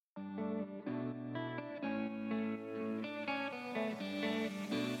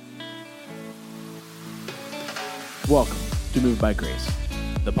Welcome to Moved by Grace,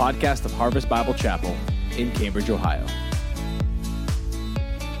 the podcast of Harvest Bible Chapel in Cambridge, Ohio.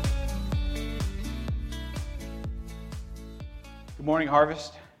 Good morning,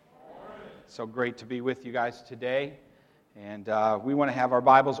 Harvest. So great to be with you guys today. And we want to have our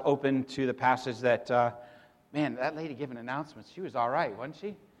Bibles open to the passage that, that lady giving announcements, she was all right, wasn't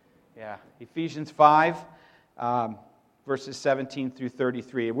she? Yeah, Ephesians 5, verses 17 through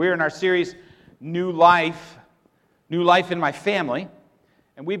 33. We're in our series, New Life in My Family.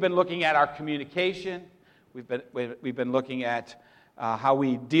 And we've been looking at our communication. We've been looking at how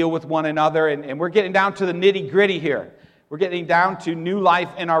we deal with one another. And we're getting down to the nitty-gritty here. We're getting down to new life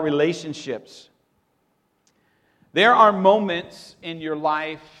in our relationships. There are moments in your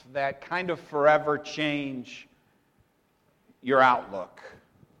life that kind of forever change your outlook.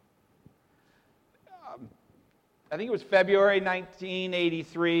 I think it was February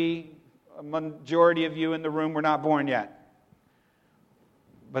 1983. A majority of you in the room were not born yet.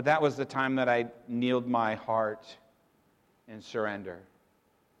 But that was the time that I kneeled my heart in surrender.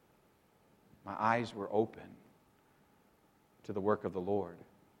 My eyes were open to the work of the Lord.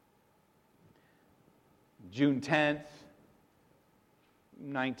 June 10th,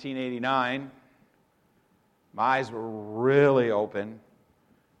 1989, my eyes were really open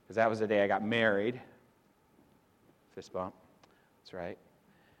because that was the day I got married. Fist bump. That's right.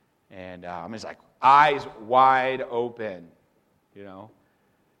 And I'm just like, eyes wide open, you know.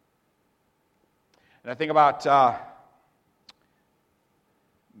 And I think about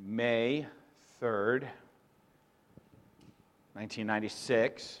May 3rd,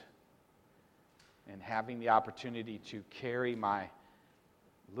 1996, and having the opportunity to carry my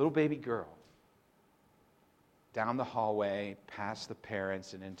little baby girl down the hallway, past the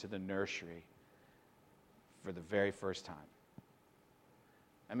parents, and into the nursery for the very first time.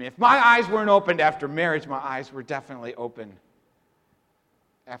 I mean, if my eyes weren't opened after marriage, my eyes were definitely open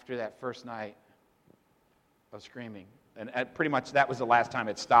after that first night of screaming. And pretty much that was the last time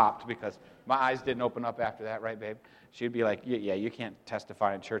it stopped because my eyes didn't open up after that, right, babe? She'd be like, yeah, you can't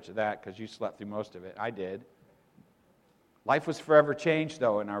testify in church of that because you slept through most of it. I did. Life was forever changed,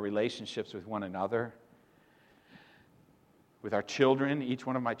 though, in our relationships with one another, with our children, each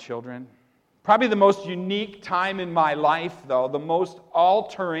one of my children. Probably the most unique time in my life, though, the most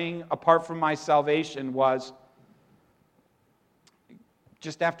altering, apart from my salvation, was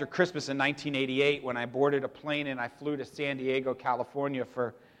just after Christmas in 1988 when I boarded a plane and I flew to San Diego, California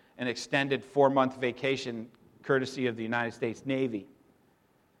for an extended 4-month vacation courtesy of the United States Navy.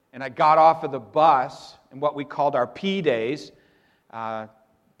 And I got off of the bus in what we called our P days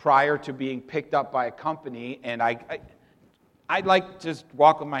prior to being picked up by a company, and I'd like to just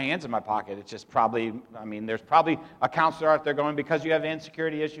walk with my hands in my pocket. It's just probably, there's probably a counselor out there going, because you have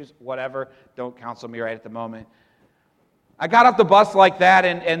insecurity issues, whatever, don't counsel me right at the moment. I got off the bus like that,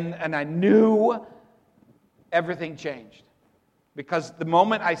 and I knew everything changed. Because the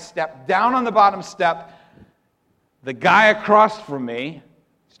moment I stepped down on the bottom step, the guy across from me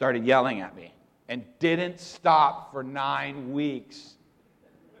started yelling at me and didn't stop for 9 weeks.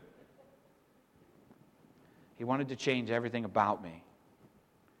 He wanted to change everything about me.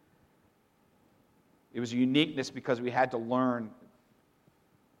 It was a uniqueness because we had to learn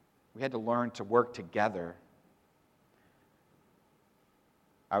to work together.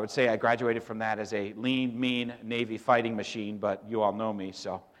 I would say I graduated from that as a lean, mean Navy fighting machine, but you all know me,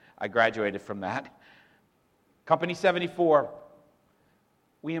 so I graduated from that. Company 74,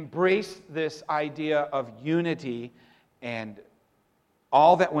 we embraced this idea of unity and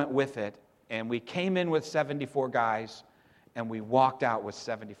all that went with it. And we came in with 74 guys, and we walked out with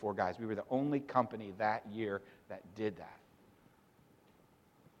 74 guys. We were the only company that year that did that.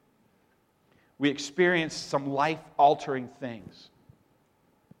 We experienced some life-altering things.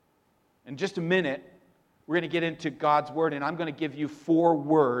 In just a minute, we're going to get into God's Word, and I'm going to give you 4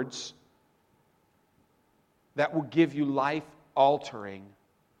 words that will give you life-altering,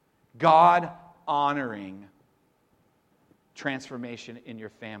 God-honoring transformation in your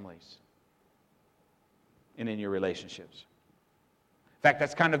families and in your relationships. In fact,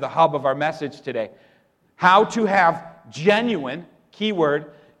 that's kind of the hub of our message today. How to have genuine,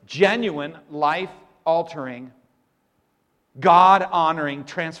 keyword, genuine, life-altering, God-honoring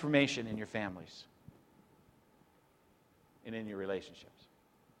transformation in your families and in your relationships.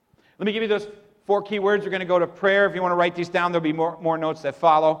 Let me give you those 4 key words. We're going to go to prayer. If you want to write these down, there'll be more notes that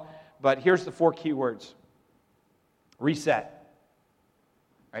follow. But here's the 4 key words. Reset.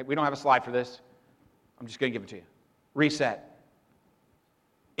 Right? We don't have a slide for this. I'm just going to give it to you. Reset.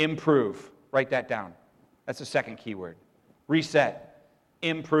 Improve. Write that down. That's the second key word. Reset.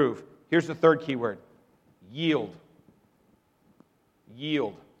 Improve. Here's the third key word. Yield.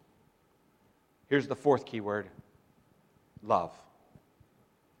 yield. Here's the fourth key word: love.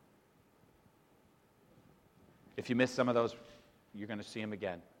 If you miss some of those, you're going to see them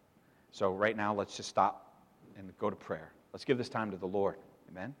again. So right now, let's just stop and go to prayer. Let's give this time to the Lord.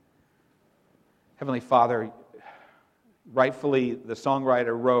 Amen. Heavenly Father, rightfully the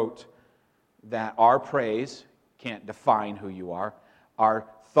songwriter wrote that our praise can't define who you are. Our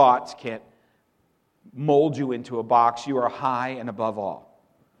thoughts can't mold you into a box. You are high and above all.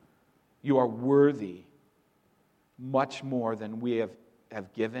 You are worthy much more than we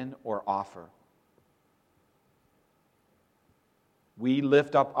have given or offer. We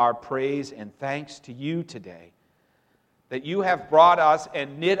lift up our praise and thanks to you today that you have brought us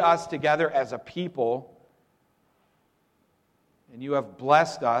and knit us together as a people, and you have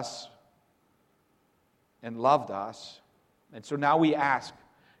blessed us and loved us. And so now we ask,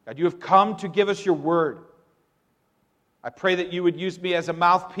 God, you have come to give us your word. I pray that you would use me as a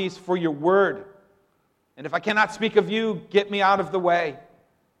mouthpiece for your word. And if I cannot speak of you, get me out of the way.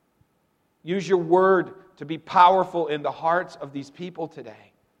 Use your word to be powerful in the hearts of these people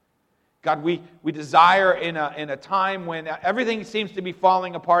today. God, we desire in a time when everything seems to be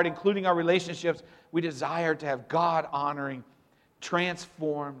falling apart, including our relationships, we desire to have God-honoring,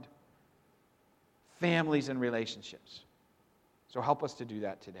 transformed families and relationships. So help us to do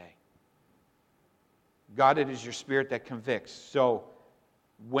that today. God, it is your Spirit that convicts. So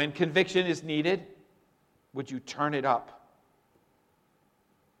when conviction is needed, would you turn it up?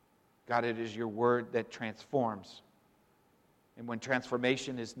 God, it is your word that transforms. And when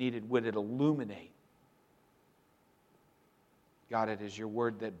transformation is needed, would it illuminate? God, it is your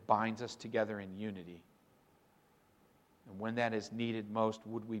word that binds us together in unity. And when that is needed most,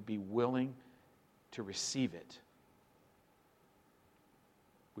 would we be willing to receive it?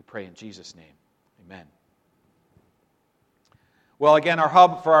 We pray in Jesus' name. Amen. Well, again, our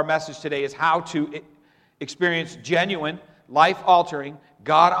hub for our message today is how to experience genuine, life-altering,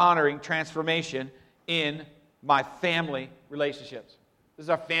 God-honoring transformation in my family relationships. This is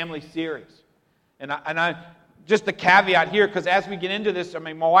our family series. And I just a caveat here, because as we get into this,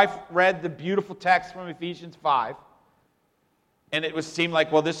 my wife read the beautiful text from Ephesians 5, and it seemed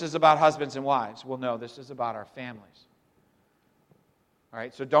like, well, this is about husbands and wives. Well, no, this is about our families. All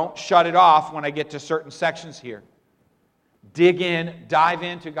right, so don't shut it off when I get to certain sections here. Dig in, dive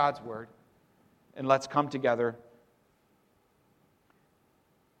into God's word, and let's come together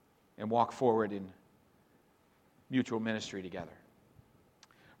and walk forward in mutual ministry together.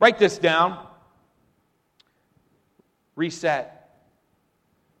 Write this down. Reset.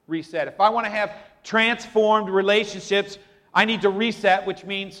 Reset. If I want to have transformed relationships, I need to reset, which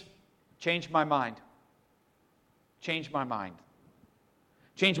means change my mind. Change my mind.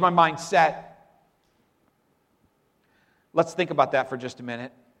 Change my mindset. Let's think about that for just a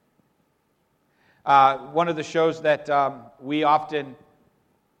minute. One of the shows that we often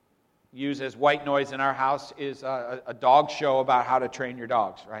use as white noise in our house is a dog show about how to train your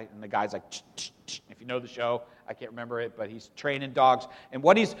dogs, right? And the guy's like, if you know the show, I can't remember it, but he's training dogs. And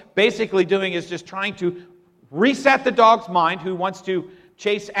what he's basically doing is just trying to reset the dog's mind who wants to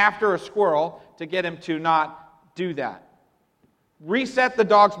chase after a squirrel to get him to not do that. Reset the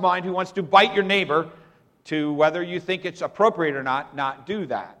dog's mind who wants to bite your neighbor to, whether you think it's appropriate or not do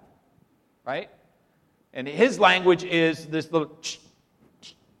that, right? And his language is this little,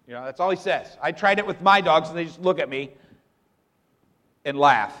 that's all he says. I tried it with my dogs, and they just look at me and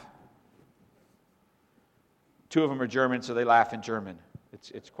laugh. Two of them are German, so they laugh in German.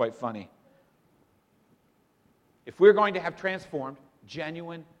 It's quite funny. If we're going to have transformed,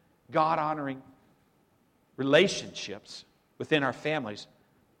 genuine, God-honoring relationships within our families,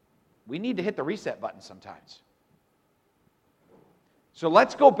 we need to hit the reset button sometimes. So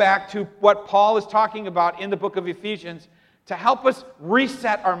let's go back to what Paul is talking about in the book of Ephesians to help us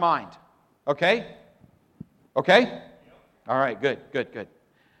reset our mind. Okay? Okay? All right, good.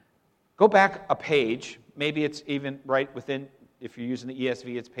 Go back a page. Maybe it's even right within, if you're using the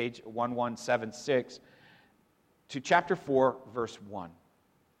ESV, it's page 1176, to chapter 4, verse 1.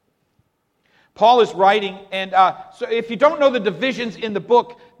 Paul is writing, and so if you don't know the divisions in the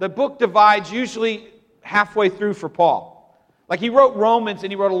book divides usually halfway through for Paul. Like he wrote Romans,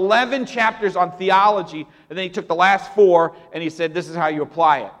 and he wrote 11 chapters on theology, and then he took the last 4, and he said, this is how you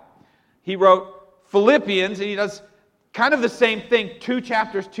apply it. He wrote Philippians, and he does kind of the same thing, 2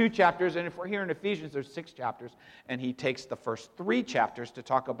 chapters, and if we're here in Ephesians, there's 6 chapters, and he takes the first 3 chapters to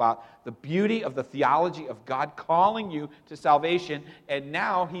talk about the beauty of the theology of God calling you to salvation, and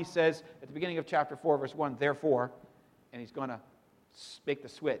now he says, at the beginning of chapter 4, verse 1, therefore, and he's going to make the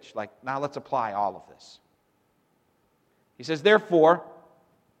switch, like, now let's apply all of this. He says, therefore,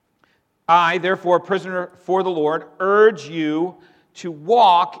 I, therefore, a prisoner for the Lord, urge you to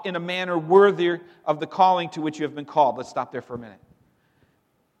walk in a manner worthy of the calling to which you have been called. Let's stop there for a minute.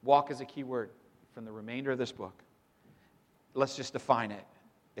 Walk is a key word from the remainder of this book. Let's just define it.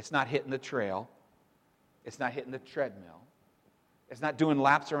 It's not hitting the trail. It's not hitting the treadmill. It's not doing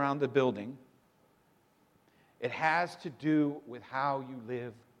laps around the building. It has to do with how you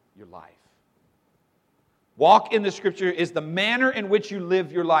live your life. Walk in the Scripture is the manner in which you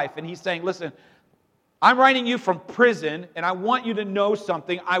live your life. And he's saying, listen, I'm writing you from prison, and I want you to know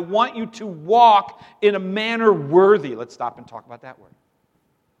something. I want you to walk in a manner worthy. Let's stop and talk about that word.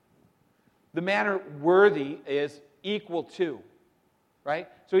 The manner worthy is equal to, right?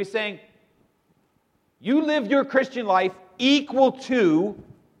 So he's saying, you live your Christian life equal to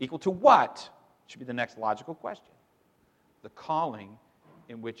what? Should be the next logical question. The calling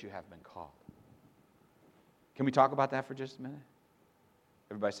in which you have been called. Can we talk about that for just a minute?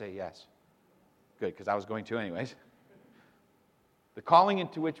 Everybody say yes. Good, because I was going to anyways. The calling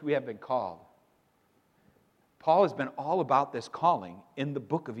into which we have been called. Paul has been all about this calling in the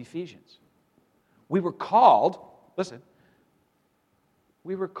book of Ephesians. We were called, listen,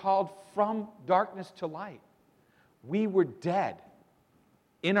 we were called from darkness to light. We were dead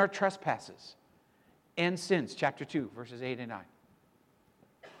in our trespasses and sins, chapter 2, verses 8 and 9.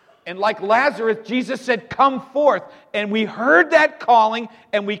 And like Lazarus, Jesus said, come forth. And we heard that calling,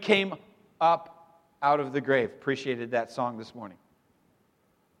 and we came up out of the grave. Appreciated that song this morning.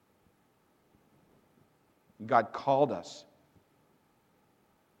 God called us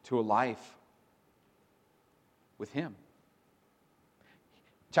to a life with Him.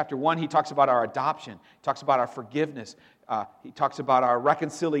 Chapter 1, he talks about our adoption. He talks about our forgiveness. He talks about our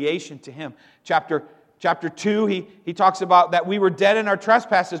reconciliation to Him. Chapter 2, he talks about that we were dead in our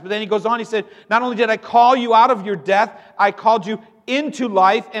trespasses. But then he goes on, he said, not only did I call you out of your death, I called you into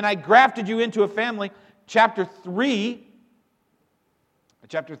life, and I grafted you into a family. Chapter 3,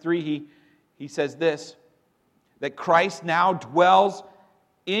 he says this, that Christ now dwells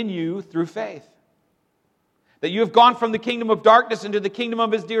in you through faith. That you have gone from the kingdom of darkness into the kingdom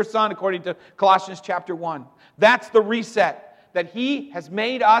of His dear Son, according to Colossians chapter 1. That's the reset, that He has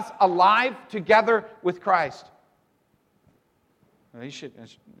made us alive together with Christ. Well, you should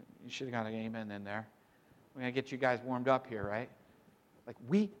have got an amen in there. We're going to get you guys warmed up here, right? Like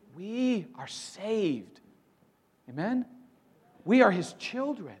we are saved. Amen? We are His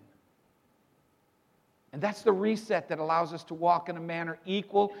children. And that's the reset that allows us to walk in a manner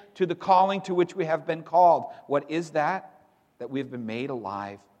equal to the calling to which we have been called. What is that? That we have been made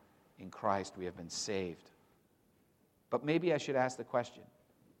alive in Christ. We have been saved. But maybe I should ask the question,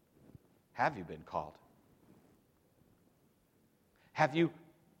 have you been called? Have you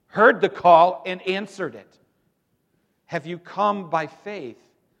heard the call and answered it? Have you come by faith,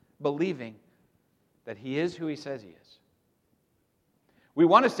 believing that He is who He says He is? We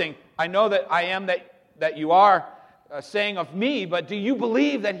want to sing, I know that I am that you are saying of me, but do you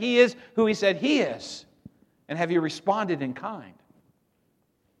believe that He is who He said He is? And have you responded in kind?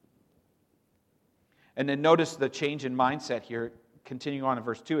 And then notice the change in mindset here. Continuing on in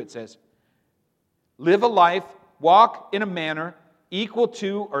verse 2, it says, live a life, walk in a manner equal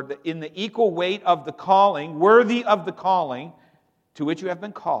to, or in the equal weight of the calling, worthy of the calling to which you have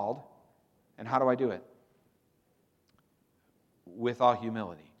been called. And how do I do it? With all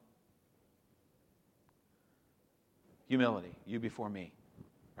humility. Humility, you before me,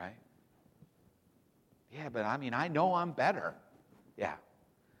 right? Yeah, but I know I'm better. Yeah.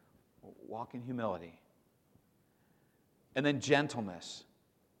 Walk in humility. And then gentleness.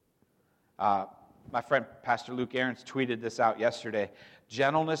 My friend Pastor Luke Ahrens tweeted this out yesterday.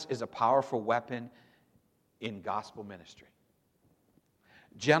 Gentleness is a powerful weapon in gospel ministry.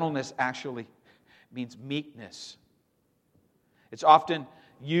 Gentleness actually means meekness. It's often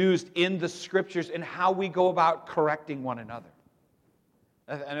used in the Scriptures in how we go about correcting one another.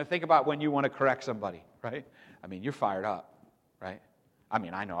 And I think about when you want to correct somebody, right? You're fired up, right?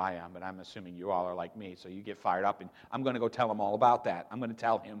 I know I am, but I'm assuming you all are like me, so you get fired up, and I'm going to go tell him all about that. I'm going to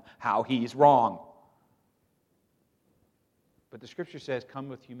tell him how he's wrong. But the Scripture says, come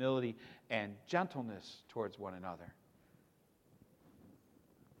with humility and gentleness towards one another.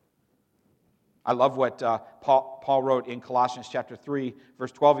 I love what Paul wrote in Colossians chapter 3,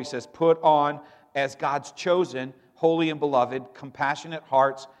 verse 12. He says, put on as God's chosen, holy and beloved, compassionate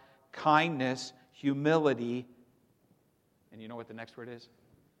hearts, kindness, humility, and you know what the next word is?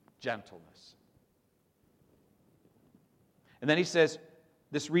 Gentleness. And then he says,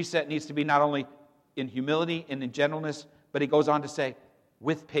 this reset needs to be not only in humility and in gentleness, but he goes on to say,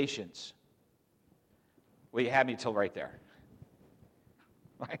 with patience. Well, you had me till right there.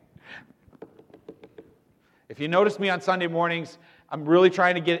 Right? you notice me on Sunday mornings, I'm really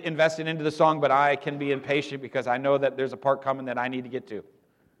trying to get invested into the song, but I can be impatient because I know that there's a part coming that I need to get to.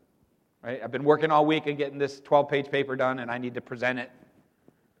 Right? I've been working all week and getting this 12-page paper done, and I need to present it.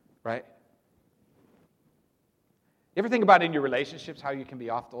 Right? You ever think about in your relationships how you can be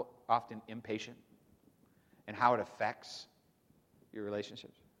often impatient and how it affects your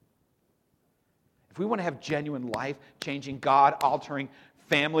relationships? If we want to have genuine life-changing, God-altering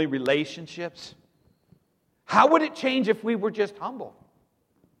family relationships, how would it change if we were just humble?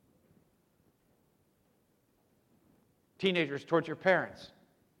 Teenagers towards your parents.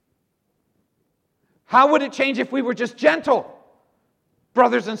 How would it change if we were just gentle?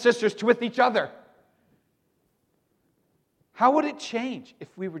 Brothers and sisters with each other. How would it change if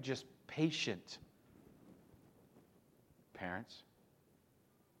we were just patient? Parents.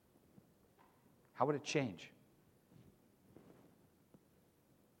 How would it change?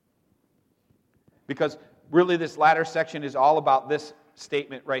 Because really this latter section is all about this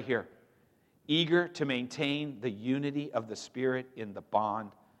statement right here. Eager to maintain the unity of the Spirit in the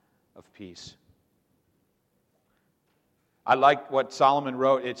bond of peace. I like what Solomon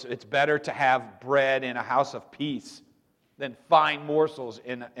wrote. It's better to have bread in a house of peace than fine morsels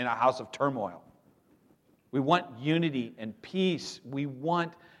in a house of turmoil. We want unity and peace. We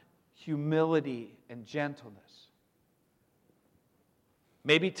want humility and gentleness.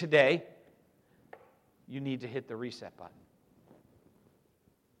 Maybe today you need to hit the reset button.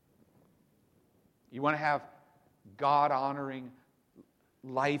 You want to have God-honoring,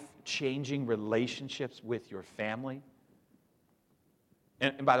 life-changing relationships with your family?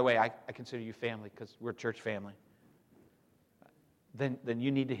 And by the way, I consider you family because we're a church family. Then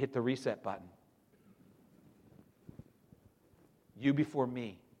you need to hit the reset button. You before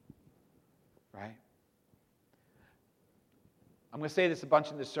me. Right? I'm going to say this a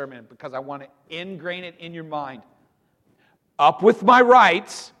bunch in this sermon because I want to ingrain it in your mind. Up with my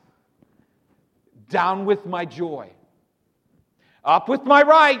rights, down with my joy. Up with my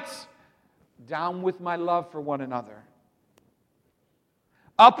rights, down with my love for one another.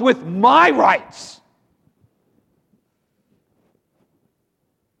 Up with my rights.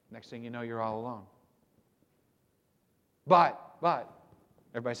 Next thing you know, you're all alone. But,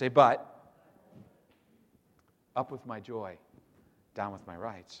 everybody say but. Up with my joy, down with my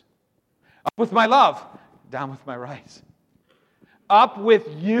rights. Up with my love, down with my rights. Up with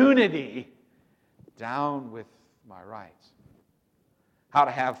unity, down with my rights. How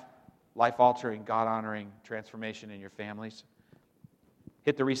to have life-altering, God-honoring transformation in your families.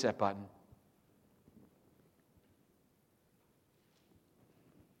 Hit the reset button.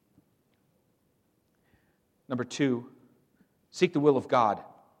 Number 2, seek the will of God.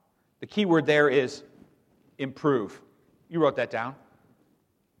 The key word there is improve. You wrote that down.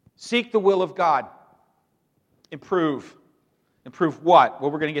 Seek the will of God. Improve. Improve what?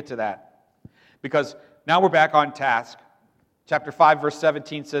 Well, we're going to get to that. Because now we're back on task. Chapter 5, verse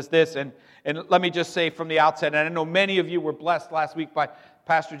 17 says this, and let me just say from the outset, and I know many of you were blessed last week by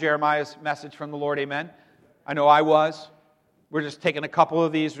Pastor Jeremiah's message from the Lord, amen? I know I was. We're just taking a couple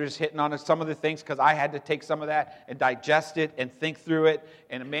of these, we're just hitting on some of the things because I had to take some of that and digest it and think through it,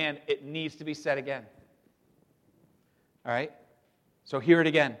 and man, it needs to be said again. All right? So hear it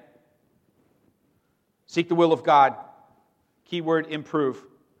again. Seek the will of God. Keyword, improve.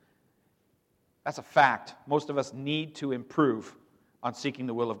 That's a fact. Most of us need to improve on seeking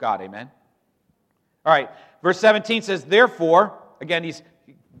the will of God. Amen? All right. Verse 17 says, therefore, again, he's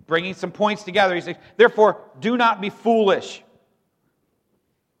bringing some points together. He says, therefore, do not be foolish.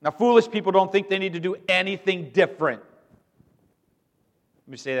 Now, foolish people don't think they need to do anything different.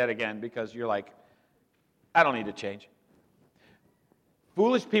 Let me say that again because you're like, I don't need to change.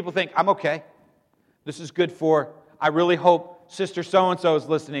 Foolish people think, I'm okay. This is good for, I really hope sister so-and-so is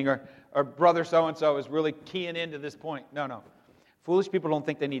listening or brother so-and-so is really keying into this point. No. Foolish people don't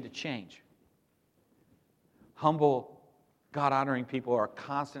think they need to change. Humble, God-honoring people are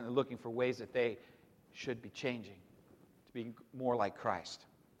constantly looking for ways that they should be changing to be more like Christ.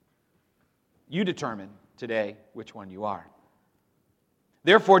 You determine today which one you are.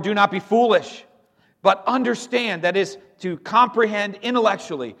 Therefore, do not be foolish, but understand, that is, to comprehend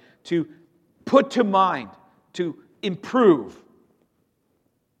intellectually, to put to mind, to improve.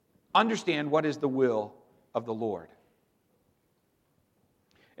 Understand what is the will of the Lord.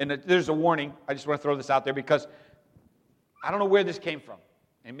 And there's a warning. I just want to throw this out there because I don't know where this came from.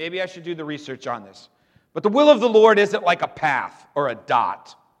 And maybe I should do the research on this. But the will of the Lord isn't like a path or a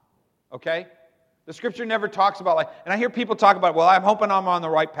dot. Okay? The Scripture never talks about and I hear people talk about, well, I'm hoping I'm on the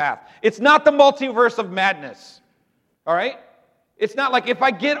right path. It's not the multiverse of madness. All right? It's not like if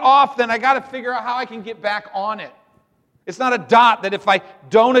I get off, then I got to figure out how I can get back on it. It's not a dot that if I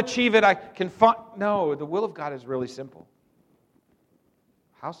don't achieve it, I can find. No, the will of God is really simple.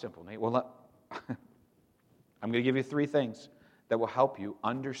 How simple, Nate? Well, I'm going to give you 3 things that will help you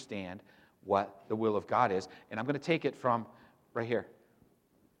understand what the will of God is. And I'm going to take it from right here.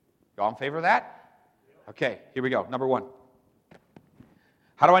 You all in favor of that? Okay, here we go. Number 1.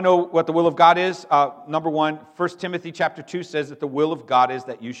 How do I know what the will of God is? Number 1, 1 Timothy chapter 2 says that the will of God is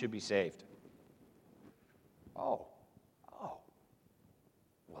that you should be saved. Oh.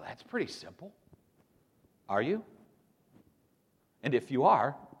 Well, that's pretty simple. Are you? And if you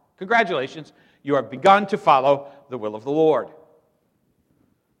are, congratulations, you have begun to follow the will of the Lord.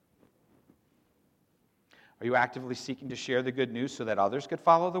 Are you actively seeking to share the good news so that others could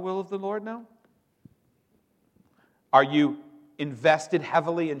follow the will of the Lord now? Are you invested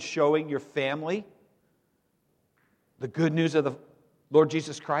heavily in showing your family the good news of the Lord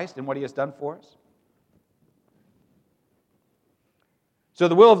Jesus Christ and what He has done for us? So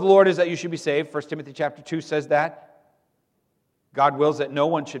the will of the Lord is that you should be saved. 1 Timothy chapter 2 says that. God wills that no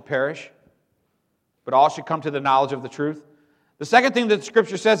one should perish, but all should come to the knowledge of the truth. The second thing that the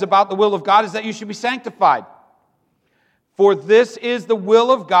Scripture says about the will of God is that you should be sanctified. For this is the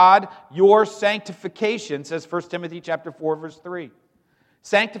will of God, your sanctification, says 1 Timothy chapter 4, verse 3.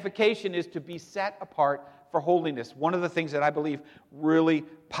 Sanctification is to be set apart for holiness. One of the things that I believe really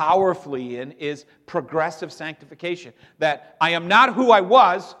powerfully in is progressive sanctification. That I am not who I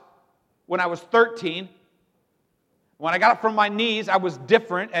was when I was 13. When I got up from my knees, I was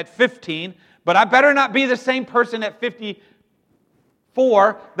different at 15, but I better not be the same person at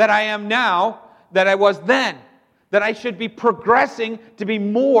 54 that I am now, that I was then. That I should be progressing to be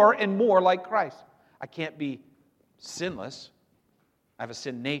more and more like Christ. I can't be sinless. I have a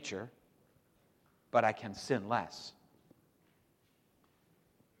sin nature, but I can sin less.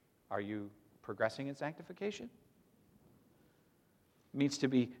 Are you progressing in sanctification? It means to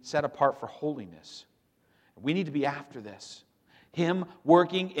be set apart for holiness. We need to be after this. Him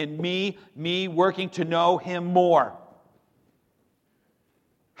working in me working to know Him more.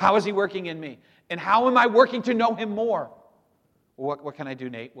 How is He working in me? And how am I working to know Him more? Well, what can I do,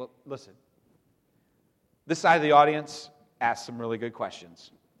 Nate? Well, listen. This side of the audience asked some really good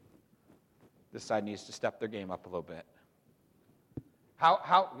questions. This side needs to step their game up a little bit.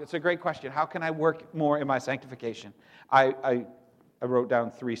 It's a great question. How can I work more in my sanctification? I wrote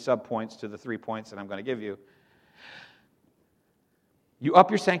down 3 subpoints to the 3 points that I'm going to give you. You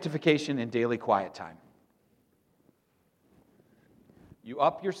up your sanctification in daily quiet time. You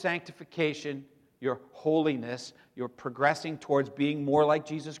up your sanctification, your holiness, your progressing towards being more like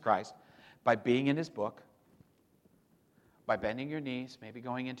Jesus Christ by being in His book, by bending your knees, maybe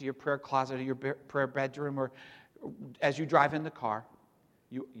going into your prayer closet or your prayer bedroom, or as you drive in the car.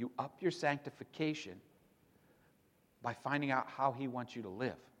 You up your sanctification by finding out how He wants you to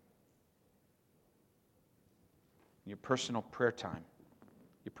live. Your personal prayer time,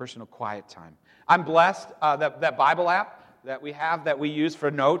 your personal quiet time. I'm blessed that Bible app that we have, that we use for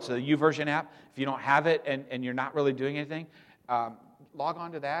notes, the YouVersion app. If you don't have it and you're not really doing anything, log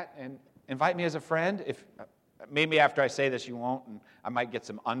on to that and invite me as a friend. If maybe after I say this you won't, and I might get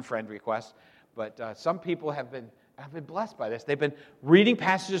some unfriend requests. But some people have been blessed by this. They've been reading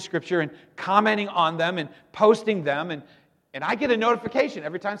passages of Scripture and commenting on them and posting them, and I get a notification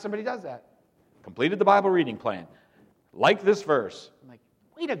every time somebody does that. Completed the Bible reading plan. Like this verse. I'm like,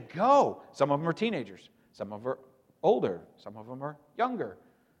 way to go. Some of them are teenagers. Some of them are older. Some of them are younger.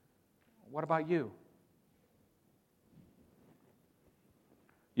 What about you?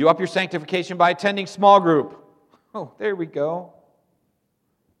 You up your sanctification by attending small group. Oh, there we go.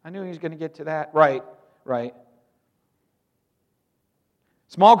 I knew he was going to get to that. Right.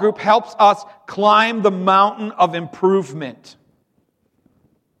 Small group helps us climb the mountain of improvement.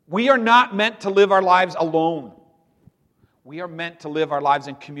 We are not meant to live our lives alone. We are meant to live our lives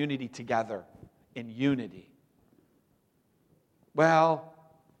in community together, in unity. Well,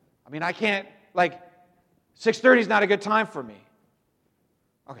 I can't, 6:30 is not a good time for me.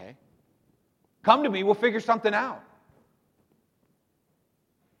 Okay. Come to me, we'll figure something out.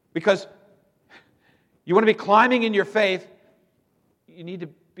 Because you want to be climbing in your faith, you need to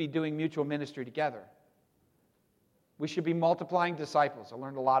be doing mutual ministry together. We should be multiplying disciples. I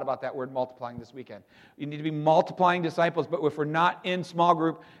learned a lot about that word multiplying this weekend. You need to be multiplying disciples, but if we're not in small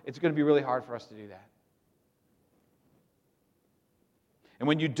group, it's going to be really hard for us to do that. And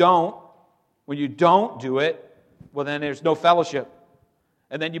when you don't do it, well, then there's no fellowship.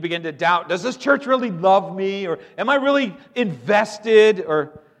 And then you begin to doubt, does this church really love me? Or am I really invested?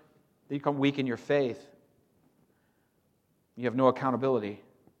 Or you become weak in your faith. You have no accountability.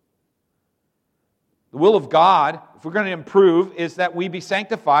 The will of God, if we're going to improve, is that we be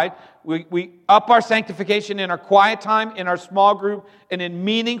sanctified. We up our sanctification in our quiet time, in our small group, and in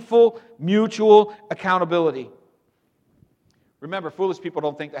meaningful, mutual accountability. Remember, foolish people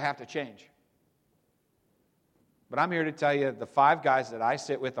don't think they have to change. But I'm here to tell you, the 5 guys that I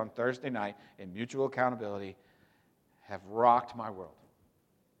sit with on Thursday night in mutual accountability have rocked my world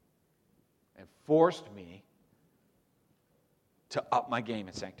and forced me to up my game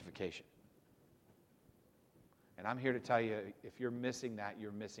in sanctification. And I'm here to tell you, if you're missing that,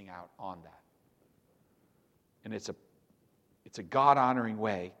 you're missing out on that. And it's a God-honoring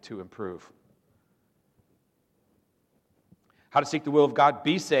way to improve. How to seek the will of God?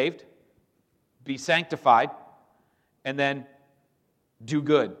 Be saved, be sanctified, and then do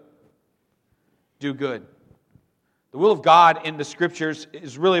good. Do good. The will of God in the Scriptures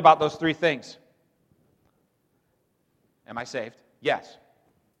is really about those 3 things. Am I saved? Yes.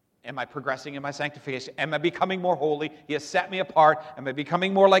 Am I progressing in my sanctification? Am I becoming more holy? He has set me apart. Am I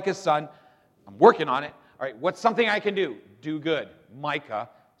becoming more like His Son? I'm working on it. All right, what's something I can do? Do good. Micah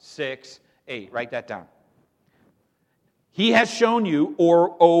 6:8. Write that down. He has shown you,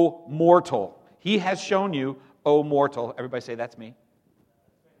 or O mortal. He has shown you, O mortal. Everybody say, that's me.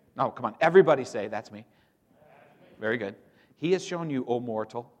 No, come on. Everybody say, that's me. Very good. He has shown you, O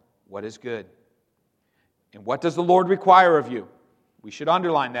mortal, what is good. And what does the Lord require of you? We should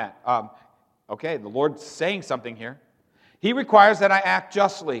underline that. Okay, the Lord's saying something here. He requires that I act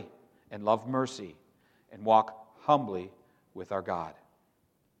justly and love mercy and walk humbly with our God.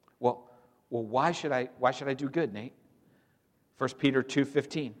 Well, why should I do good, Nate? 1 Peter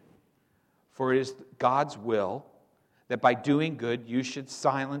 2:15. For it is God's will that by doing good you should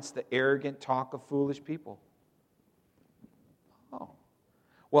silence the arrogant talk of foolish people. Oh.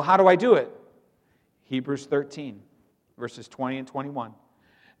 Well, how do I do it? Hebrews 13. Verses 20 and 21.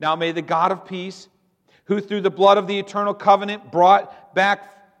 Now may the God of peace, who through the blood of the eternal covenant brought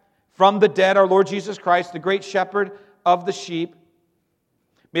back from the dead our Lord Jesus Christ, the great shepherd of the sheep,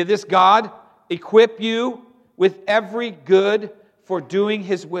 may this God equip you with every good for doing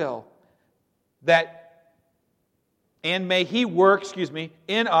His will, and may He work,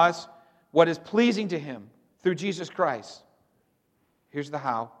 in us what is pleasing to Him through Jesus Christ. Here's the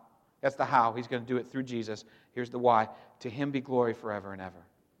how. That's the how. He's going to do it through Jesus. Here's the why. To Him be glory forever and ever.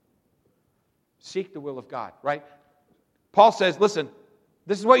 Seek the will of God, right? Paul says, listen,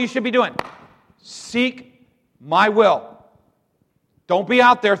 this is what you should be doing. Seek my will. Don't be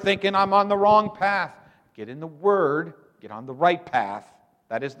out there thinking I'm on the wrong path. Get in the Word. Get on the right path.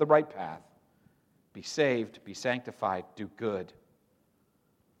 That is the right path. Be saved. Be sanctified. Do good.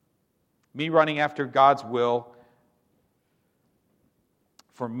 Me running after God's will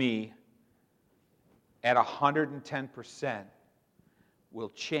for me at 110% will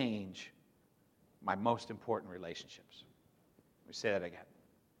change my most important relationships. Let me say that again.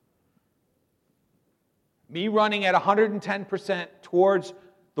 Me running at 110% towards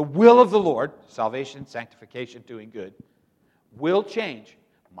the will of the Lord, salvation, sanctification, doing good, will change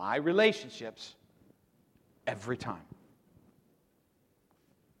my relationships every time.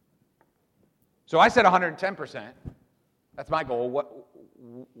 So I said 110%. That's my goal.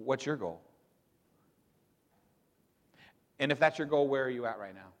 What's your goal? And if that's your goal, where are you at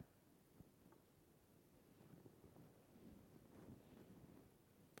right now?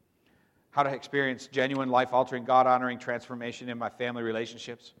 How to experience genuine, life-altering, God-honoring transformation in my family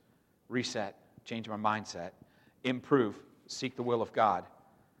relationships. Reset, change my mindset. Improve, seek the will of God.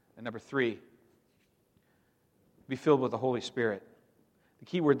 And number 3, be filled with the Holy Spirit. The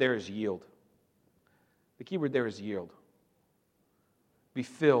key word there is yield. The key word there is yield. Be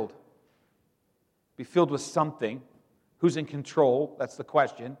filled. Be filled with something. Who's in control? That's the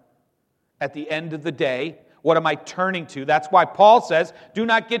question. At the end of the day, what am I turning to? That's why Paul says, do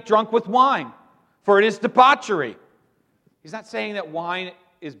not get drunk with wine, for it is debauchery. He's not saying that wine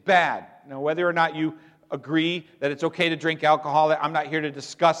is bad. Now, whether or not you agree that it's okay to drink alcohol, I'm not here to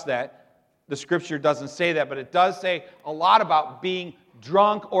discuss that. The Scripture doesn't say that, but it does say a lot about being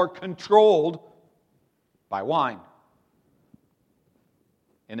drunk or controlled by wine.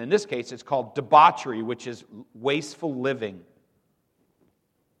 And in this case, it's called debauchery, which is wasteful living.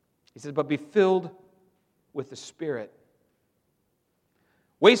 He says, but be filled with the Spirit.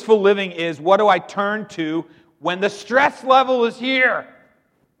 Wasteful living is, what do I turn to when the stress level is here?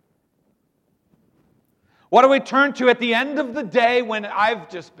 What do I turn to at the end of the day when I've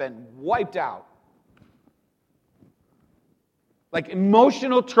just been wiped out? Like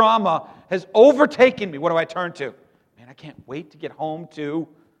emotional trauma has overtaken me. What do I turn to? Man, I can't wait to get home to...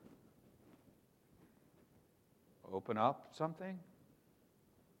 open up something?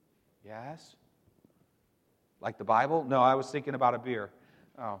 Yes. Like the Bible? No, I was thinking about a beer.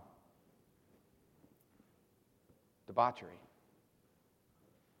 Oh. Debauchery.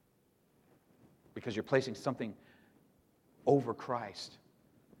 Because you're placing something over Christ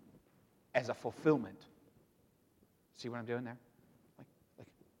as a fulfillment. See what I'm doing there? Like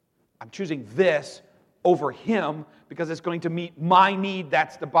I'm choosing this over Him because it's going to meet my need.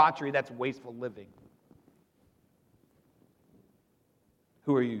 That's debauchery. That's wasteful living.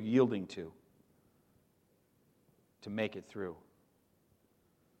 Who are you yielding to make it through?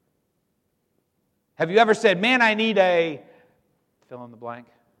 Have you ever said, man, I need a fill in the blank?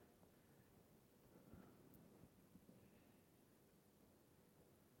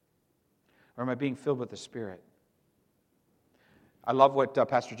 Or am I being filled with the Spirit? I love what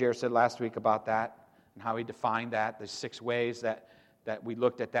Pastor Jared said last week about that and how he defined that. There's 6 ways that we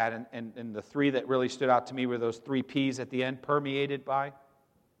looked at that. And the 3 that really stood out to me were those 3 P's at the end, permeated by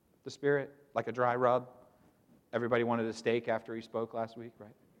the Spirit, like a dry rub. Everybody wanted a steak after he spoke last week, right?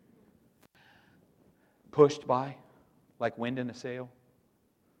 Pushed by, like wind in a sail.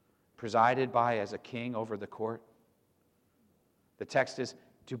 Presided by as a king over the court. The text is,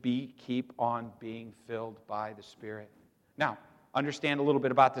 keep on being filled by the Spirit. Now, understand a little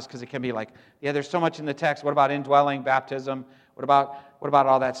bit about this because it can be like, yeah, there's so much in the text. What about indwelling, baptism? What about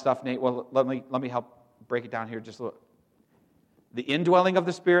all that stuff, Nate? Well, let me help break it down here just a little. The indwelling of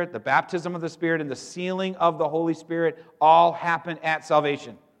the Spirit, the baptism of the Spirit, and the sealing of the Holy Spirit all happen at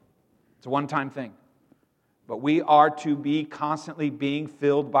salvation. It's a one-time thing. But we are to be constantly being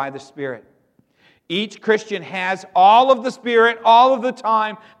filled by the Spirit. Each Christian has all of the Spirit all of the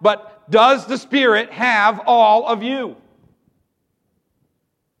time, but does the Spirit have all of you?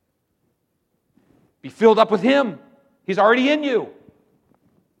 Be filled up with Him. He's already in you.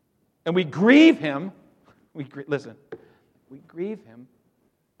 And we grieve Him. We grieve Him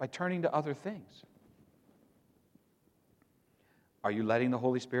by turning to other things. Are you letting the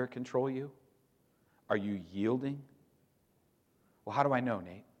Holy Spirit control you? Are you yielding? Well, how do I know,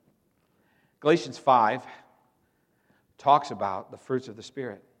 Nate? Galatians 5 talks about the fruits of the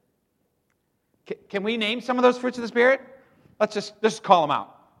Spirit. Can we name some of those fruits of the Spirit? Let's just call them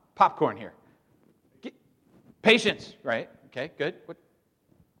out. Popcorn here. Patience, right? Okay, good. What?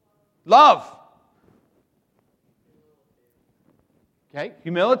 Love. Okay,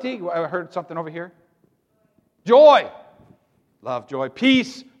 humility. I heard something over here. Joy. Love, joy.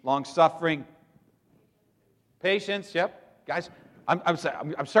 Peace, long-suffering. Patience, yep. Guys, I'm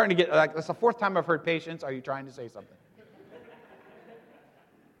starting to get, like, that's the 4th time I've heard patience. Are you trying to say something?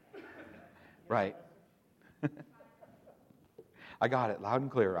 Right. I got it loud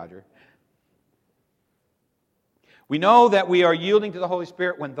and clear, Roger. We know that we are yielding to the Holy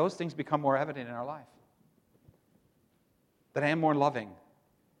Spirit when those things become more evident in our life. That I am more loving.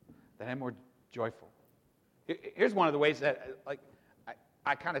 That I am more joyful. Here's one of the ways that, like,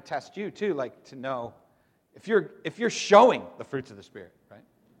 I kind of test you too, like, to know if you're showing the fruits of the Spirit, right?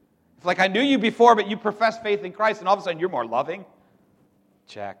 If, like, I knew you before, but you profess faith in Christ, and all of a sudden you're more loving,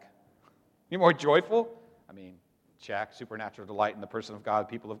 check. You're more joyful, check. Supernatural delight in the person of God,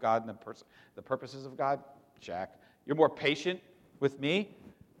 people of God, and the purposes of God, check. You're more patient with me,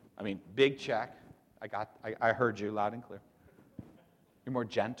 big check. I heard you loud and clear. You're more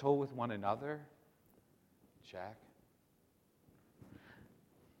gentle with one another, check.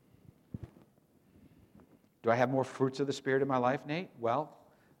 Do I have more fruits of the Spirit in my life, Nate? Well,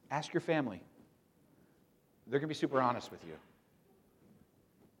 ask your family. They're going to be super honest with you.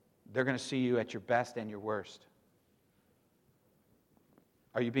 They're going to see you at your best and your worst.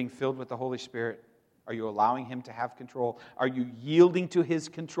 Are you being filled with the Holy Spirit? Are you allowing Him to have control? Are you yielding to His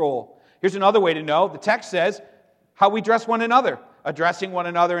control? Here's another way to know. The text says how we dress one another, addressing one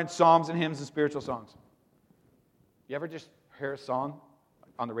another in psalms and hymns and spiritual songs. You ever just hear a song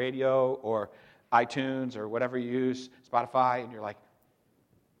on the radio or iTunes or whatever you use, Spotify, and you're like,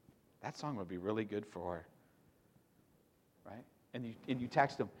 that song would be really good for her, right? And you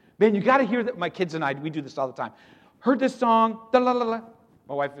text them, man, you got to hear that. My kids and I, we do this all the time. Heard this song, da la la la.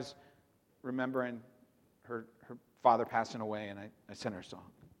 My wife is remembering her father passing away, and I sent her a song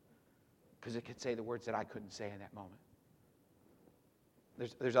because it could say the words that I couldn't say in that moment.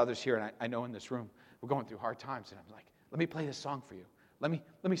 There's others here, and I know in this room, we're going through hard times, and I'm like, let me play this song for you. Let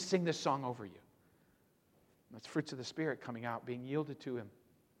me sing this song over you. That's fruits of the Spirit coming out, being yielded to Him.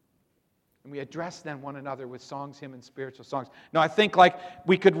 And we address then one another with songs, hymns, and spiritual songs. Now, I think like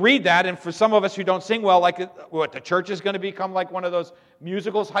we could read that, and for some of us who don't sing well, like what, the church is going to become like one of those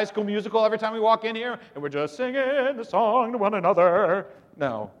musicals, High School Musical, every time we walk in here, and we're just singing the song to one another.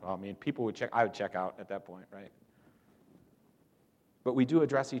 No, people would check. I would check out at that point, right? But we do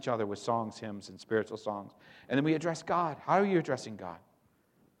address each other with songs, hymns, and spiritual songs. And then we address God. How are you addressing God?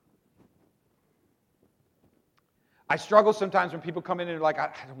 I struggle sometimes when people come in and they're like, I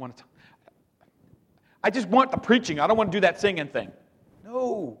don't want to. I just want the preaching. I don't want to do that singing thing.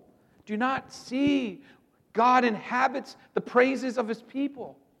 No. Do not see. God inhabits the praises of His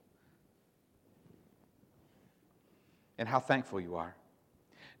people. And how thankful you are.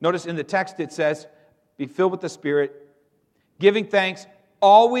 Notice in the text it says, be filled with the Spirit, giving thanks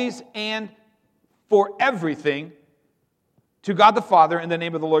always and for everything to God the Father in the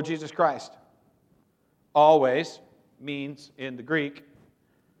name of the Lord Jesus Christ. Always means, in the Greek,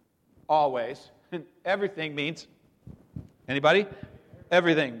 always. Everything means, anybody?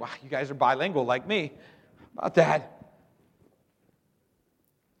 Everything. Wow, you guys are bilingual like me. How about that?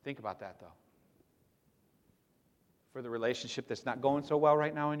 Think about that, though. For the relationship that's not going so well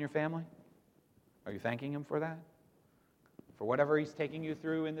right now in your family? Are you thanking Him for that? For whatever He's taking you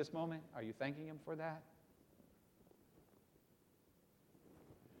through in this moment? Are you thanking Him for that?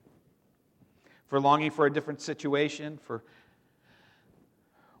 For longing for a different situation? For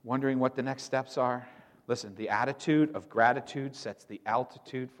wondering what the next steps are? Listen, the attitude of gratitude sets the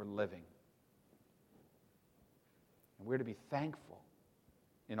altitude for living. And we're to be thankful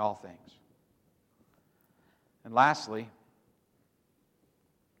in all things. And lastly,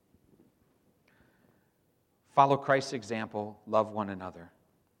 follow Christ's example, love one another.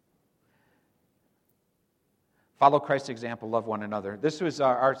 Follow Christ's example, love one another. This was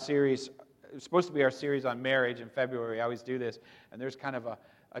our series, it was supposed to be our series on marriage in February. I always do this, and there's kind of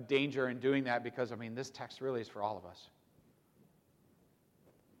a danger in doing that because, this text really is for all of us.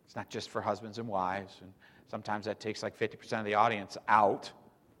 It's not just for husbands and wives, and sometimes that takes like 50% of the audience out.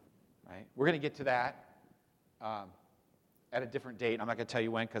 Right? We're going to get to that at a different date. I'm not going to tell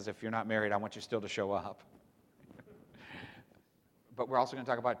you when, because if you're not married, I want you still to show up. But we're also going to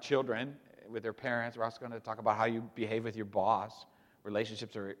talk about children with their parents. We're also going to talk about how you behave with your boss.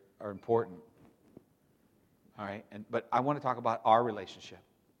 Relationships are important. All right? But I want to talk about our relationship.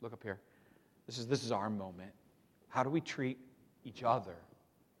 Look up here. This is our moment. How do we treat each other?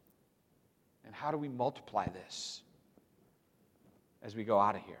 And how do we multiply this as we go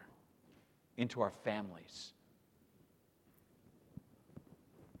out of here into our families?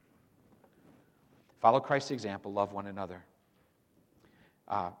 Follow Christ's example, love one another.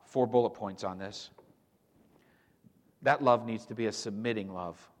 4 bullet points on this. That love needs to be a submitting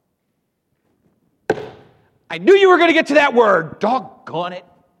love. I knew you were going to get to that word. Doggone it.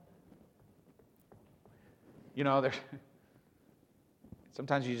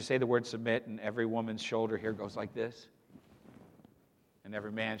 Sometimes you just say the word submit, and every woman's shoulder here goes like this. And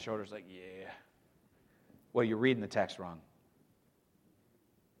every man's shoulder's like, yeah. Well, you're reading the text wrong.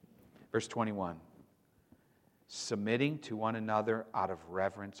 Verse 21. Submitting to one another out of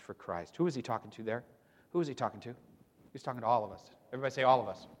reverence for Christ. Who is he talking to there? Who is he talking to? He's talking to all of us. Everybody say all of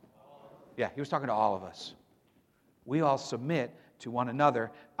us. Yeah, he was talking to all of us. We all submit to one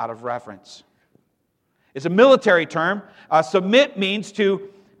another out of reverence. It's a military term. Submit means to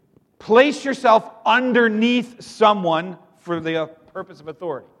place yourself underneath someone for the purpose of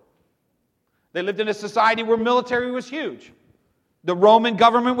authority. They lived in a society where military was huge. The Roman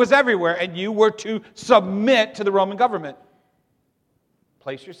government was everywhere, and you were to submit to the Roman government.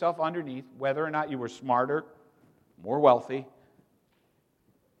 Place yourself underneath, whether or not you were smarter, more wealthy.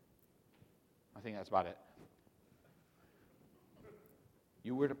 I think that's about it.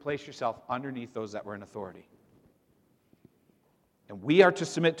 You were to place yourself underneath those that were in authority. And we are to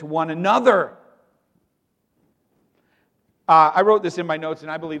submit to one another. I wrote this in my notes, and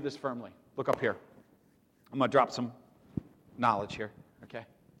I believe this firmly. Look up here. I'm going to drop some knowledge here, okay?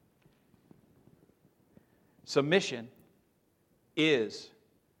 Submission is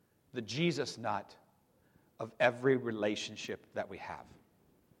the Jesus nut of every relationship that we have.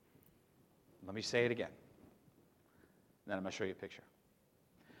 Let me say it again. Then I'm going to show you a picture.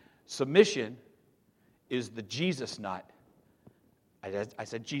 Submission is the Jesus nut. I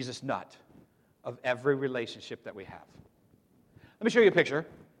said Jesus nut of every relationship that we have. Let me show you a picture.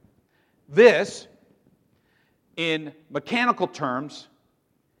 This, in mechanical terms,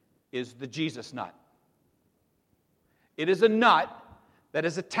 is the Jesus nut. It is a nut that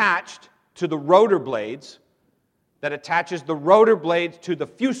is attached to the rotor blades, that attaches the rotor blades to the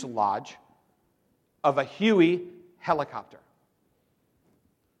fuselage of a Huey helicopter.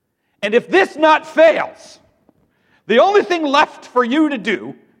 And if this nut fails, the only thing left for you to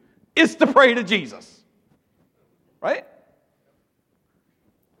do is to pray to Jesus. Right?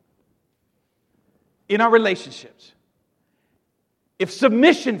 In our relationships, if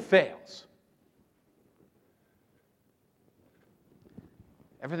submission fails,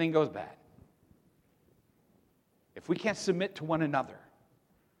 everything goes bad. If we can't submit to one another,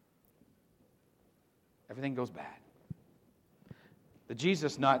 everything goes bad. The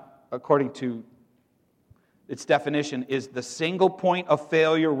Jesus nut, according to its definition, is the single point of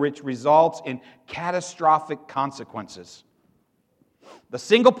failure which results in catastrophic consequences. The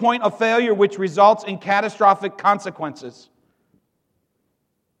single point of failure which results in catastrophic consequences.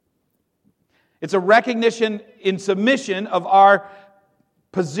 It's a recognition in submission of our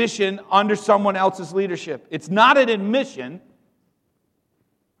position under someone else's leadership. It's not an admission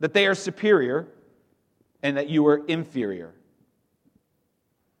that they are superior and that you are inferior.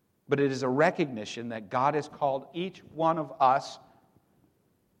 But it is a recognition that God has called each one of us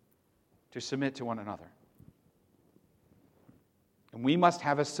to submit to one another. And we must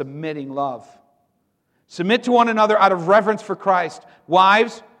have a submitting love. Submit to one another out of reverence for Christ.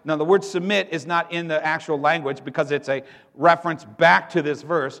 Wives, now the word submit is not in the actual language because it's a reference back to this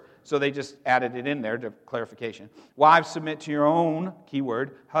verse, so they just added it in there to clarification. Wives, submit to your own,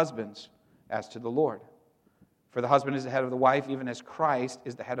 keyword, husbands, as to the Lord. For the husband is the head of the wife, even as Christ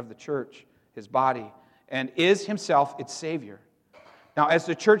is the head of the church, his body, and is himself its Savior. Now, as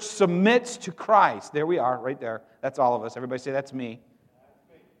the church submits to Christ, there we are, right there. That's all of us. Everybody say, that's me.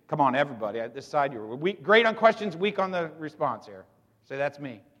 Come on, everybody. At this side, you're weak, great on questions, weak on the response here. Say, that's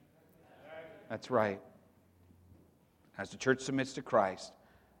me. That's right. As the church submits to Christ,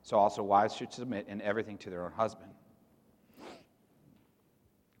 so also wives should submit in everything to their own husband.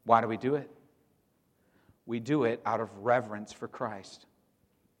 Why do we do it? We do it out of reverence for Christ.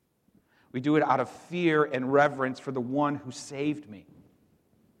 We do it out of fear and reverence for the one who saved me.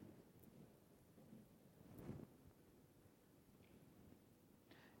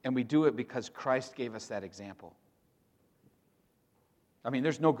 And we do it because Christ gave us that example. I mean,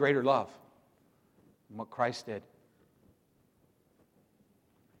 there's no greater love than what Christ did.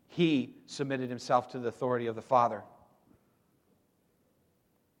 He submitted himself to the authority of the Father.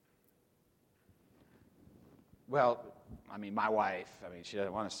 Well, I mean, my wife, she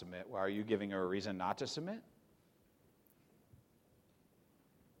doesn't want to submit. Well, are you giving her a reason not to submit?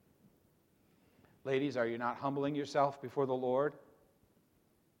 Ladies, are you not humbling yourself before the Lord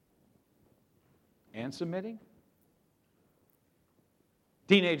and submitting?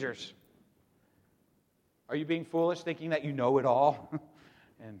 Teenagers, are you being foolish thinking that you know it all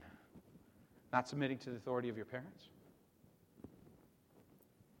and not submitting to the authority of your parents?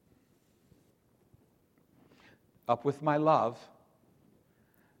 Up with my love,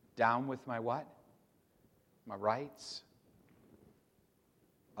 down with my what? My rights.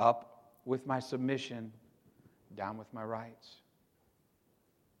 Up with my submission, down with my rights.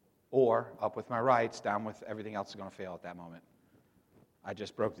 Or up with my rights, down with everything else is going to fail at that moment. I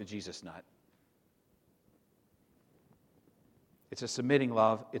just broke the Jesus nut. It's a submitting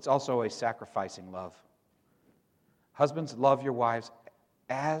love. It's also a sacrificing love. Husbands, love your wives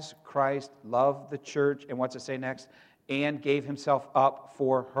as Christ loved the church, and what's it say next? And gave himself up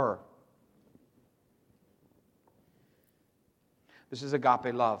for her. This is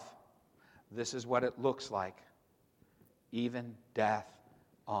agape love. This is what it looks like. Even death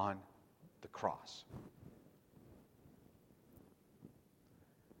on the cross.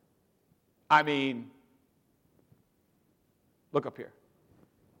 I mean, look up here.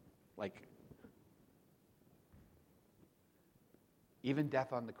 Like, even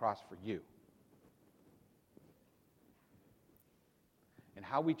death on the cross for you. And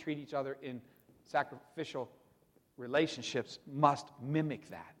how we treat each other in sacrificial relationships must mimic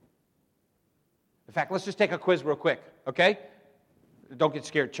that. In fact, let's just take a quiz real quick, okay? Don't get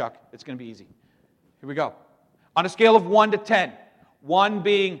scared, Chuck. It's going to be easy. Here we go. On a scale of 1 to 10, 1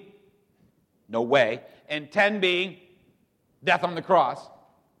 being no way, and 10 being death on the cross,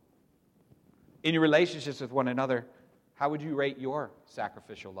 in your relationships with one another, how would you rate your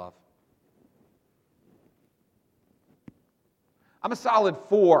sacrificial love? I'm a solid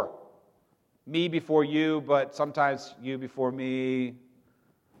 4. Me before you, but sometimes you before me.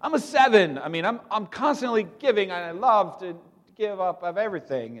 I'm a 7. I mean, I'm constantly giving, and I love to give up of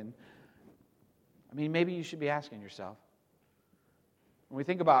everything. And I mean, maybe you should be asking yourself, when we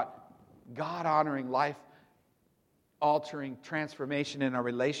think about God-honoring, life-altering transformation in our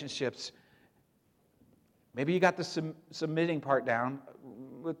relationships, maybe you got the submitting part down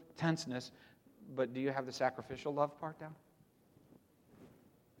with tenseness, but do you have the sacrificial love part down?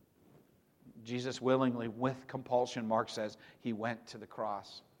 Jesus willingly, with compulsion, Mark says, he went to the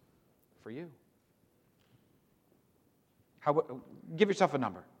cross for you. Give yourself a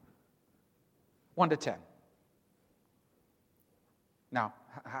number. 1 to 10. Now,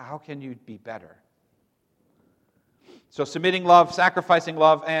 how can you be better? So submitting love, sacrificing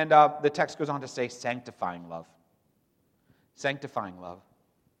love, and the text goes on to say sanctifying love. Sanctifying love.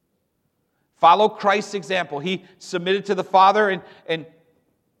 Follow Christ's example. He submitted to the Father, and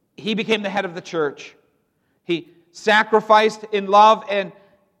He became the head of the church. He sacrificed in love, and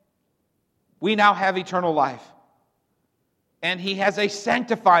we now have eternal life. And He has a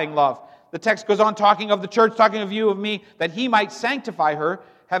sanctifying love. The text goes on talking of the church, talking of you, of me, that He might sanctify her,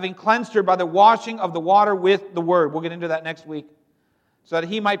 having cleansed her by the washing of the water with the word. We'll get into that next week. So that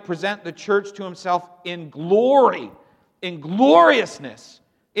He might present the church to Himself in glory, in gloriousness,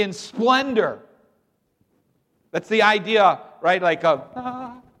 in splendor. That's the idea, right? Like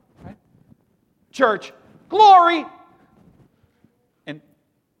right? Church, glory.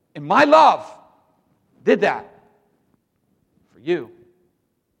 And my love did that for you.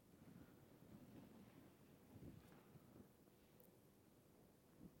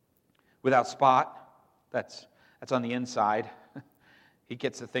 Without spot, that's on the inside. He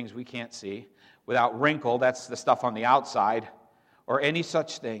gets the things we can't see. Without wrinkle, that's the stuff on the outside. Or any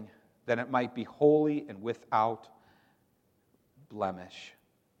such thing, that it might be holy and without blemish.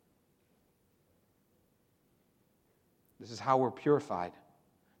 This is how we're purified.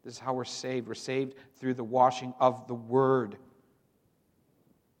 This is how we're saved. We're saved through the washing of the Word.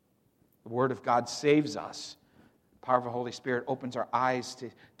 The Word of God saves us. The power of the Holy Spirit opens our eyes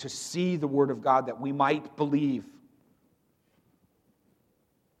to see the Word of God that we might believe.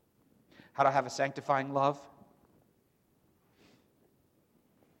 How to have a sanctifying love?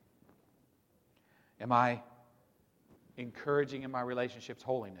 Am I encouraging in my relationships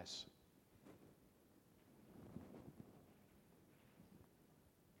holiness?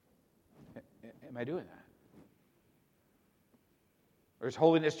 Am I doing that? Or is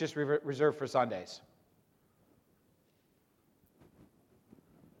holiness just reserved for Sundays?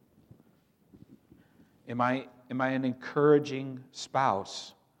 Am I an encouraging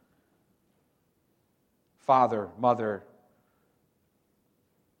spouse? Father, mother?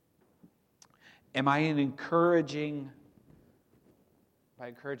 Am I an encouraging, by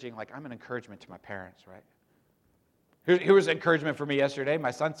encouraging, like I'm an encouragement to my parents, right? Here was encouragement for me yesterday.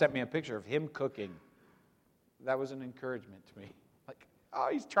 My son sent me a picture of him cooking. That was an encouragement to me. Like, oh,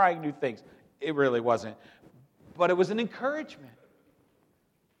 he's trying new things. It really wasn't. But it was an encouragement.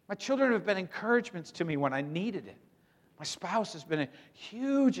 My children have been encouragements to me when I needed it. My spouse has been a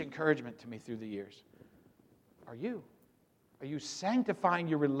huge encouragement to me through the years. Are you? Are you sanctifying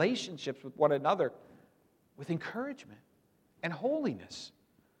your relationships with one another with encouragement and holiness?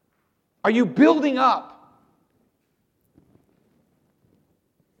 Are you building up?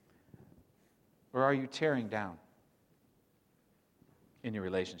 Or are you tearing down in your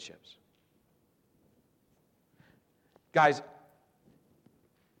relationships? Guys,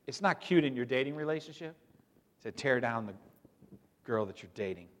 it's not cute in your dating relationship to tear down the girl that you're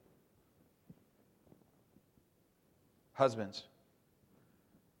dating. Husbands,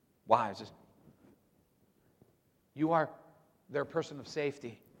 wives, you are their person of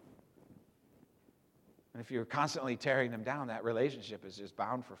safety. And if you're constantly tearing them down, that relationship is just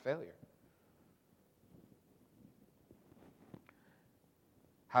bound for failure.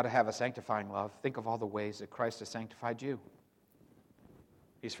 How to have a sanctifying love. Think of all the ways that Christ has sanctified you.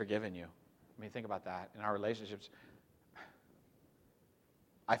 He's forgiven you. I mean, think about that. In our relationships,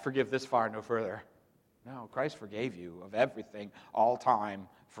 I forgive this far, no further. No, Christ forgave you of everything, all time,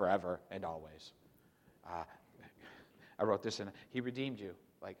 forever, and always. I wrote this in, He redeemed you.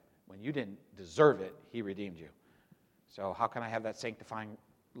 Like, when you didn't deserve it, He redeemed you. So how can I have that sanctifying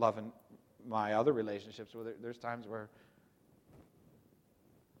love in my other relationships? Well, there's times where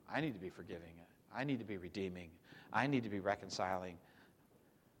I need to be forgiving. I need to be redeeming. I need to be reconciling.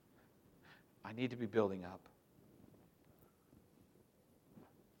 I need to be building up.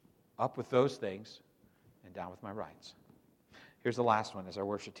 Up with those things and down with my rights. Here's the last one as our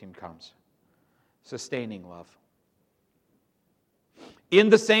worship team comes. Sustaining love. In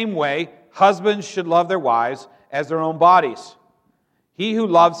the same way, husbands should love their wives as their own bodies. He who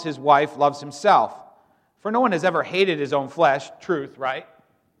loves his wife loves himself. For no one has ever hated his own flesh. Truth, right?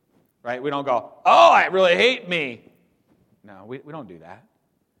 Right? We don't go, oh, I really hate me. No, we don't do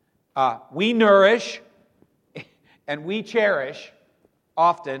that. We nourish and we cherish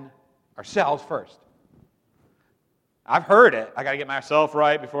often ourselves first. I've heard it. I got to get myself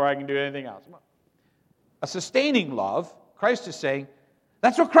right before I can do anything else. A sustaining love, Christ is saying,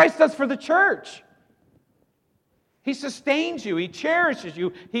 that's what Christ does for the church. He sustains you. He cherishes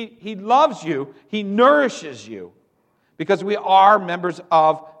you. He loves you. He nourishes you. Because we are members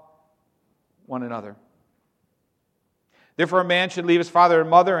of one another. Therefore, a man should leave his father and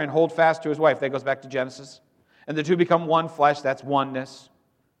mother and hold fast to his wife. That goes back to Genesis. and the two become one flesh. That's oneness.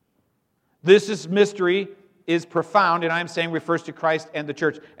 This mystery is profound, and I'm saying refers to Christ and the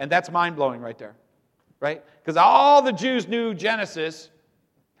church. And that's mind-blowing right there. Right? Because all the Jews knew Genesis,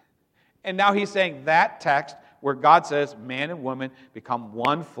 and now he's saying that text where God says man and woman become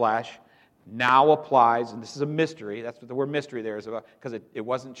one flesh now applies, and this is a mystery. That's what the word mystery there is about, because it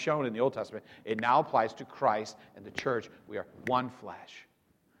wasn't shown in the Old Testament. It now applies to Christ and the church. We are one flesh.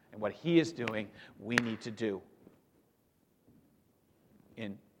 And what he is doing, we need to do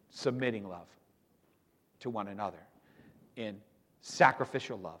in submitting love to one another, in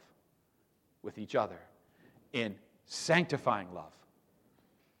sacrificial love with each other, in sanctifying love,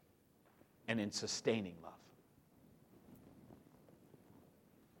 and in sustaining love.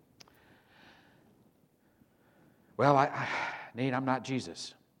 Well, Nate, I'm not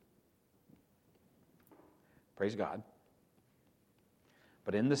Jesus. Praise God.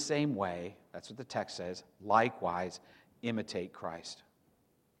 But in the same way, that's what the text says, likewise, imitate Christ.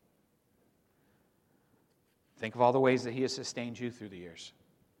 Think of all the ways that he has sustained you through the years.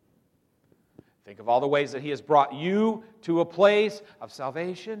 Think of all the ways that he has brought you to a place of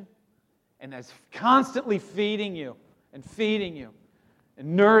salvation and is constantly feeding you and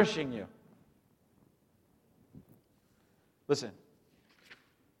nourishing you. Listen,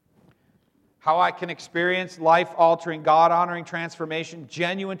 how I can experience life-altering, God-honoring transformation,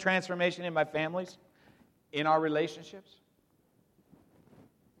 genuine transformation in my families, in our relationships.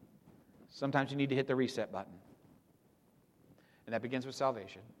 Sometimes you need to hit the reset button. And that begins with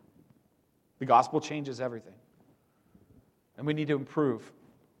salvation. The gospel changes everything. And we need to improve.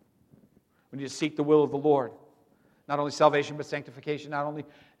 We need to seek the will of the Lord. Not only salvation, but sanctification. Not only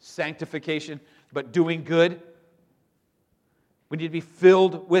sanctification, but doing good. We need to be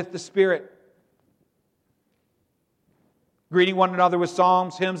filled with the Spirit. Greeting one another with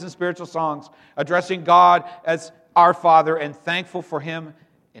psalms, hymns, and spiritual songs. Addressing God as our Father and thankful for Him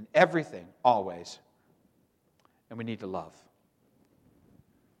in everything, always. And we need to love.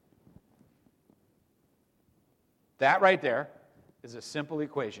 That right there is a simple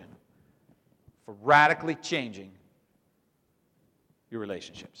equation for radically changing your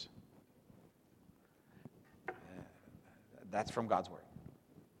relationships. That's from God's Word.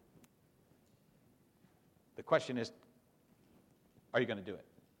 The question is, are you going to do it?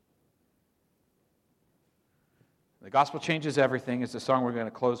 The gospel changes everything is the song we're going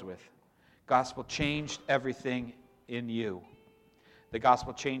to close with. Gospel changed everything in you. The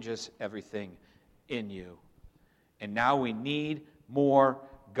gospel changes everything in you. And now we need more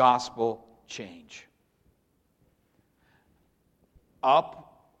gospel change.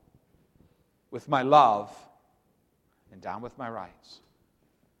 Up with my love and down with my rights.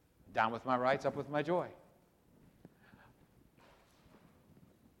 Down with my rights, up with my joy.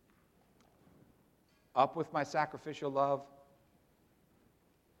 Up with my sacrificial love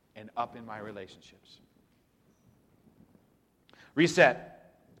and up in my relationships.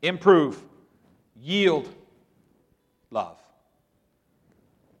 Reset, improve, yield, love.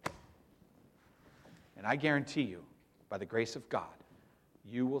 And I guarantee you, by the grace of God,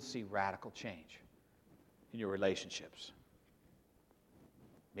 you will see radical change in your relationships.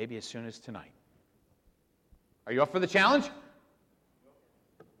 Maybe as soon as tonight. Are you up for the challenge?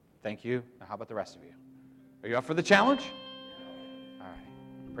 Thank you. Now how about the rest of you? Are you up for the challenge? All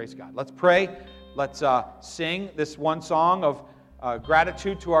right. Praise God. Let's pray. Let's sing this one song of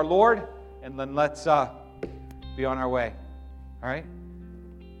gratitude to our Lord, and then let's be on our way. All right?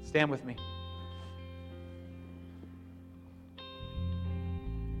 Stand with me.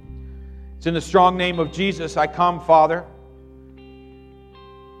 It's in the strong name of Jesus I come, Father,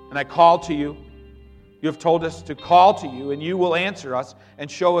 and I call to you. You have told us to call to you, and you will answer us and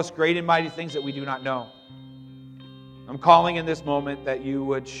show us great and mighty things that we do not know. I'm calling in this moment that you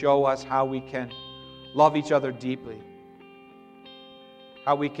would show us how we can love each other deeply.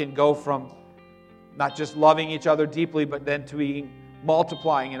 How we can go from not just loving each other deeply, but then to being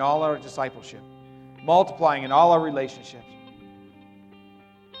multiplying in all our discipleship, multiplying in all our relationships.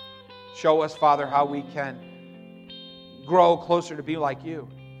 Show us, Father, how we can grow closer to be like you.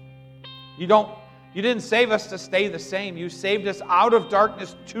 You didn't save us to stay the same. You saved us out of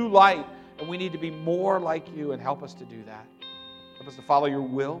darkness to light, and we need to be more like you, and help us to do that. Help us to follow your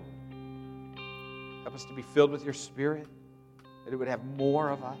will. Help us to be filled with your Spirit, that it would have more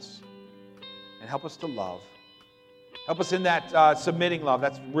of us, and help us to love. Help us in that submitting love.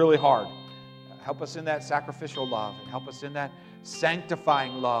 That's really hard. Help us in that sacrificial love, and help us in that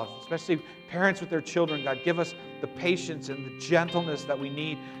sanctifying love, especially parents with their children. God, give us the patience and the gentleness that we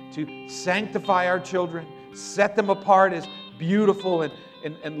need to sanctify our children, set them apart as beautiful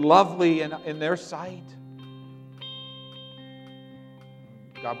and lovely in their sight.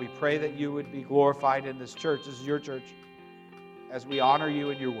 God, we pray that you would be glorified in this church. This is your church, as we honor you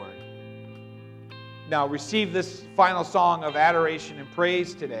in your word. Now, receive this final song of adoration and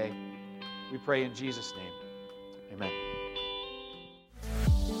praise today. We pray in Jesus' name. Amen.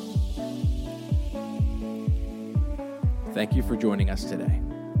 Thank you for joining us today.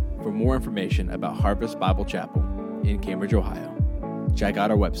 For more information about Harvest Bible Chapel in Cambridge, Ohio, check out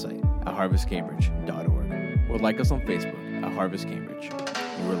our website at harvestcambridge.org or like us on Facebook at Harvest Cambridge.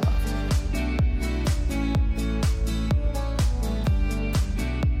 You are loved.